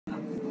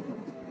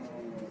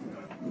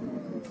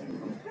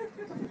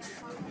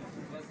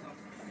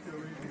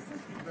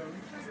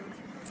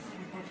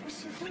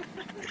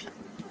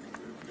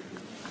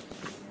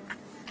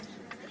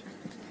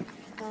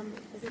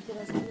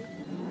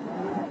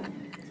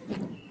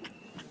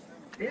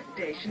This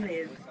station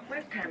is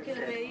West Hampstead.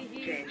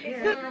 Change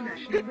here for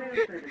National Rail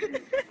Services.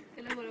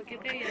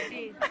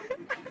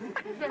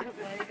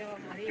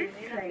 This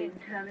train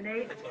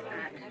terminates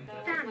at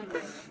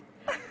Stanley.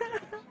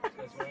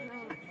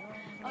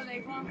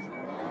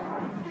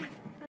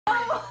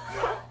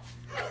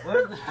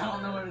 Where? I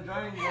don't know where to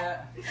join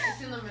yet.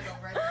 It's in the middle,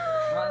 right there.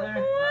 Right there?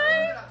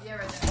 Yeah,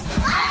 right there.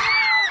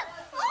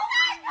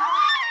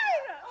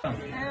 Oh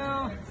my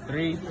god!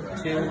 3, 2,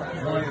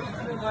 1.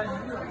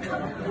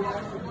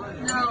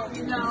 No.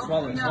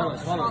 Swallow it, swallow it.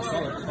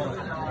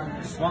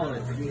 Swallow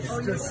it. Oh,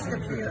 you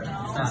disappeared. By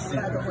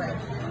the way.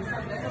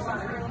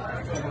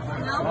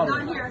 No,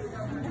 not here.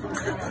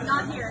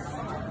 Not here.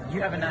 You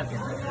have a napkin.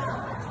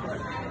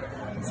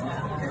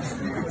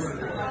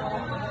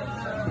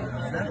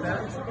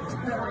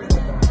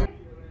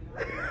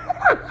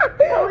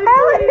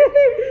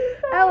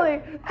 Ellie!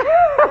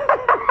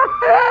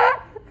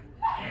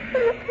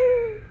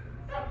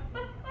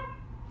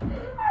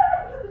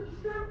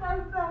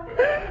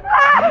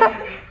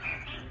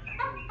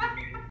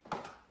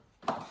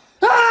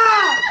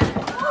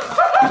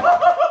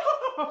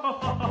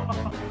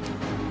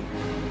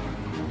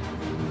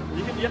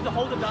 You have to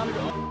hold it down to go.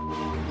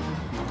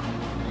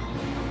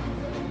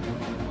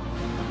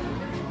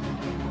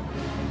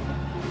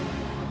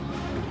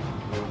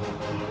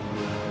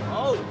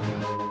 Oh!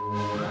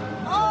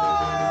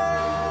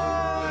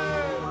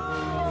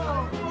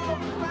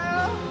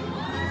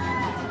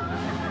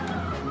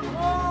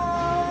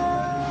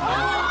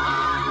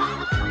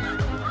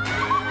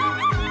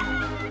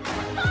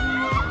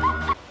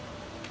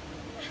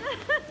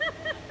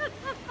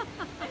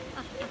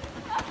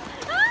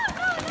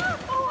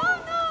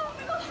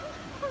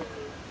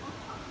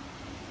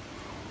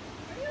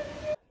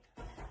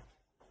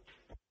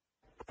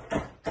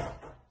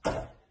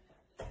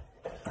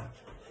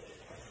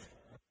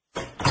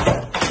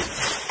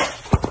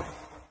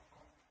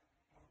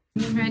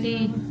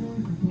 Ready?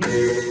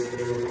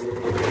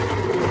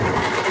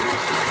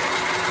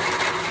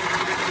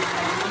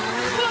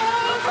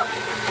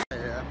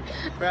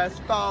 Press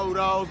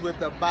photos with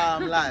the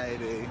bomb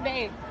lady.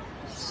 Babe.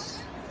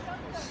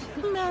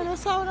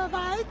 Minnesota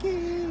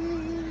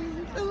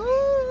Vikings.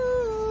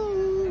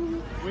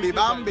 Ooh.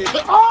 Bambi.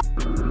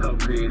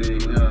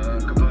 Creating a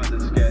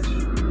composite sketch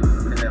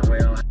in that way.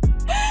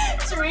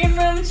 Dream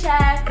room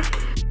chat.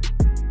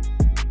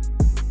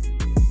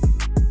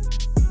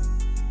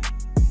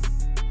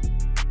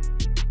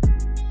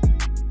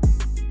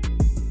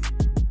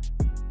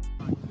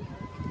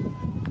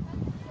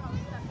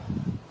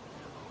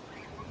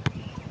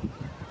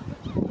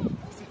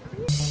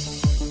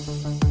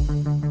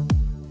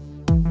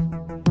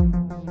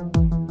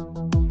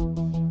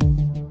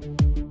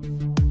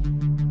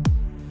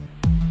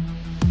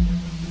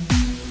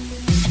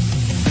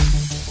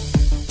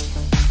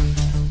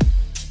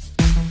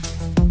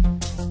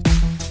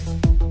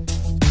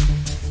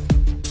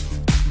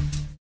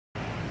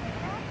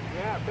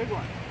 Big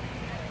one.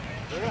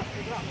 Pick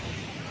it up.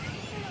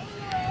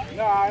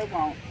 No, I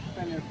won't.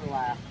 Been here for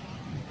laughs.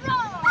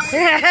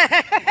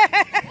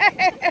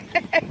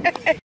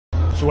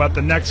 So at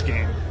the next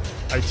game,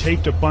 I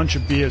taped a bunch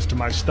of beers to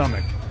my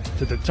stomach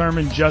to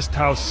determine just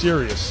how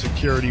serious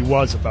security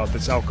was about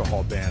this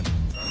alcohol ban.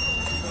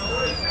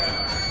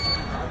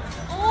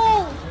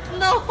 Oh,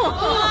 no.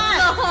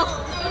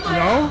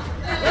 No?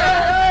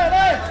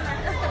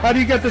 How do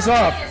you get this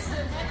off?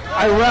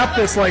 I wrapped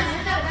this like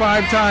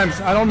 5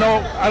 times. I don't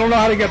know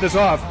how to get this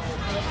off.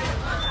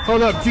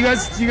 Hold up. Do you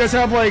guys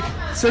have like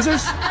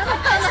scissors?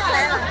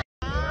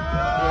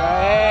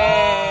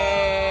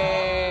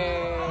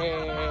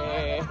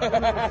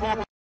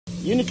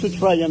 You need to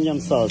try yum yum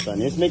sauce,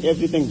 and it's make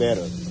everything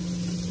better.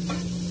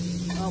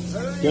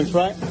 You want to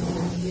try?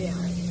 Yeah.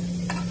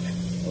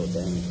 Oh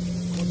damn.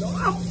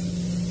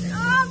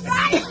 Oh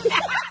God!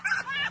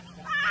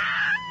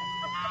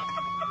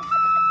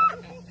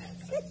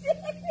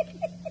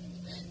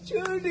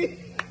 Judy.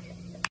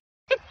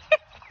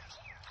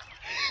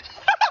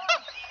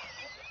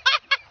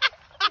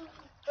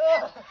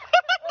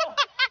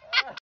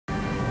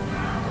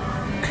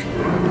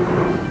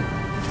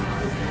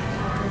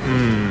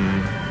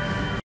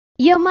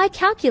 Yo, my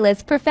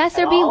calculus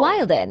Professor B.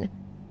 Wilden.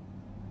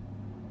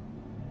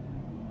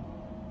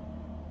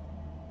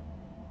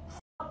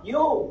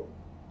 Yo.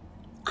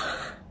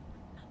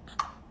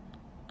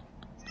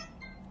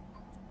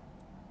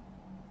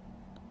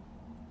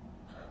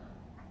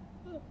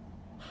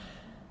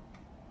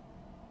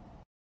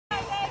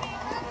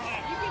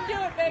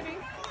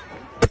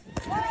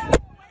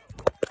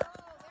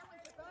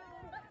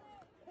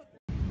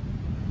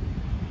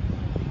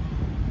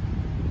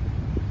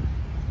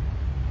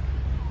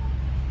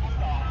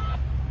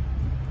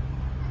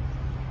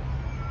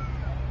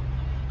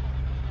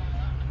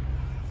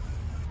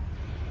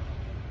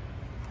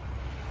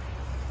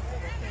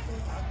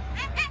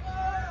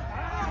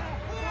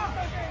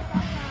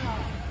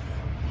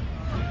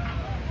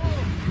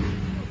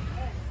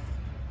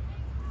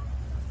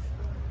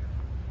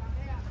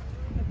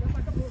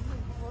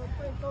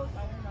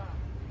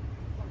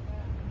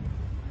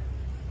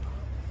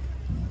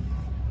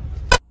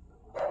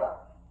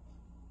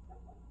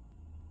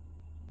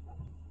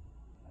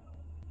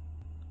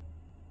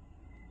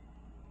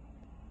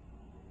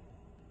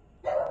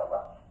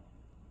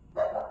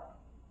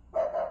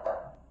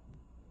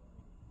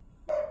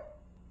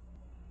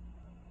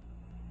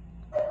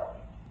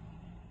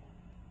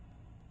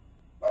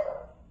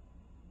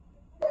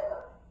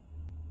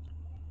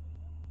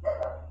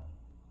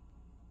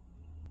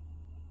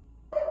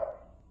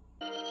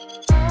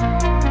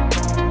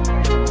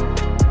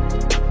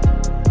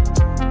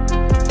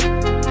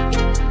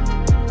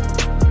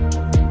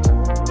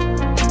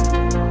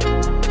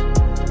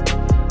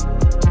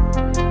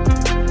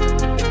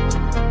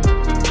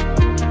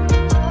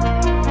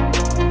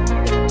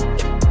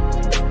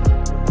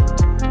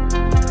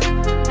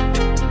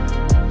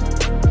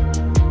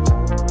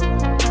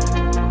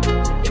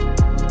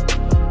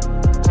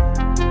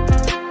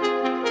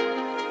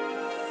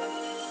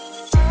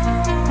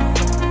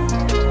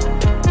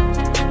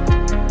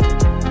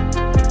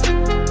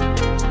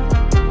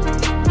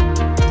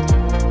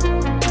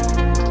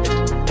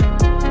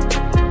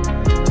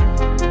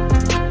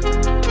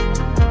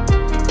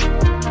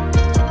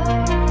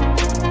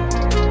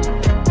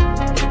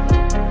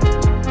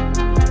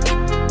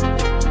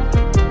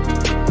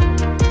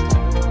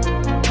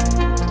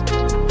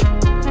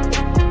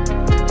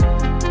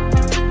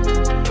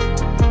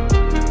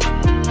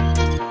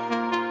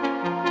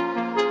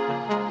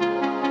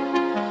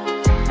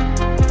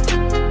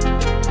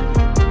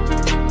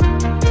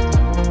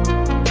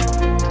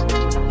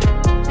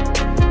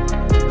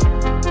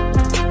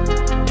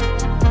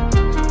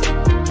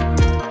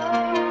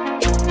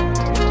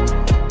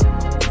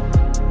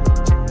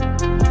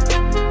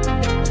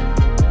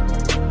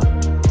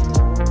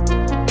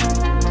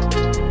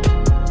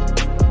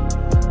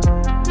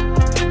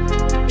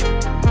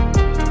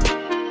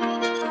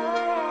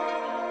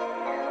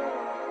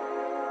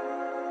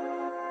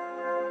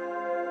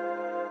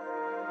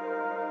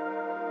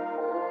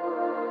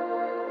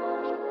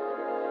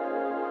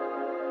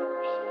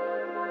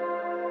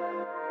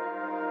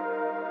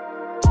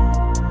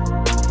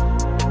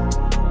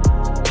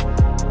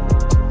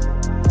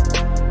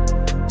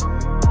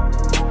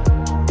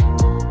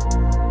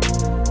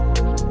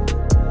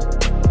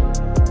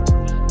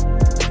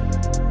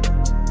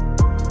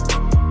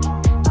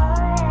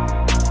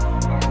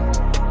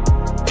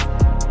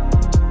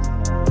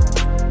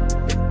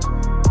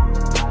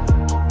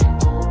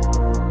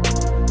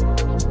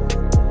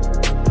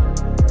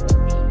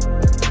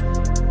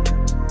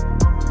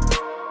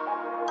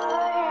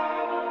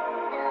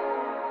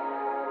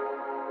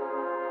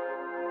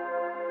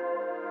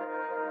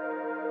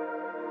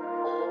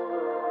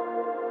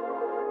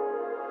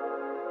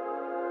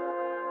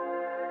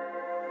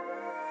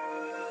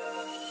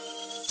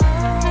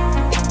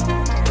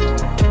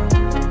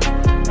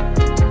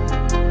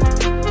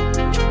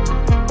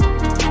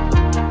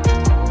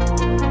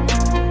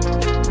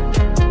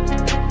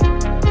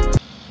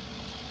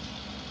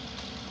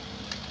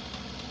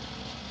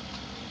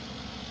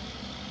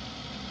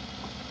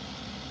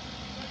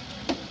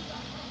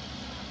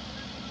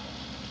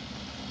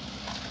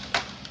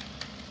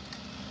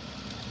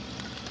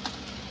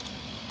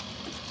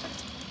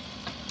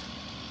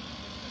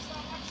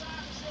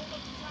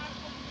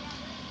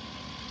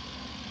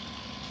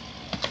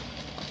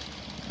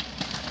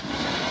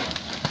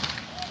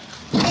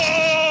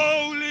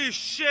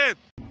 shit!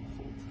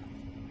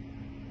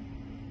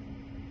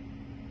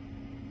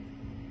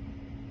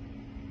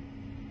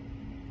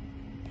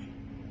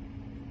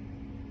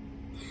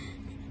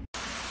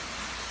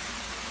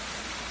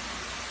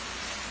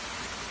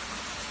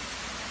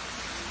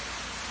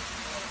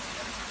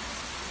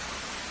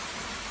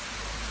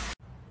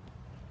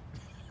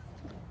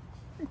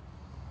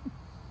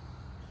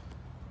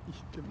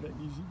 Ich bin da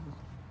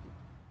easy.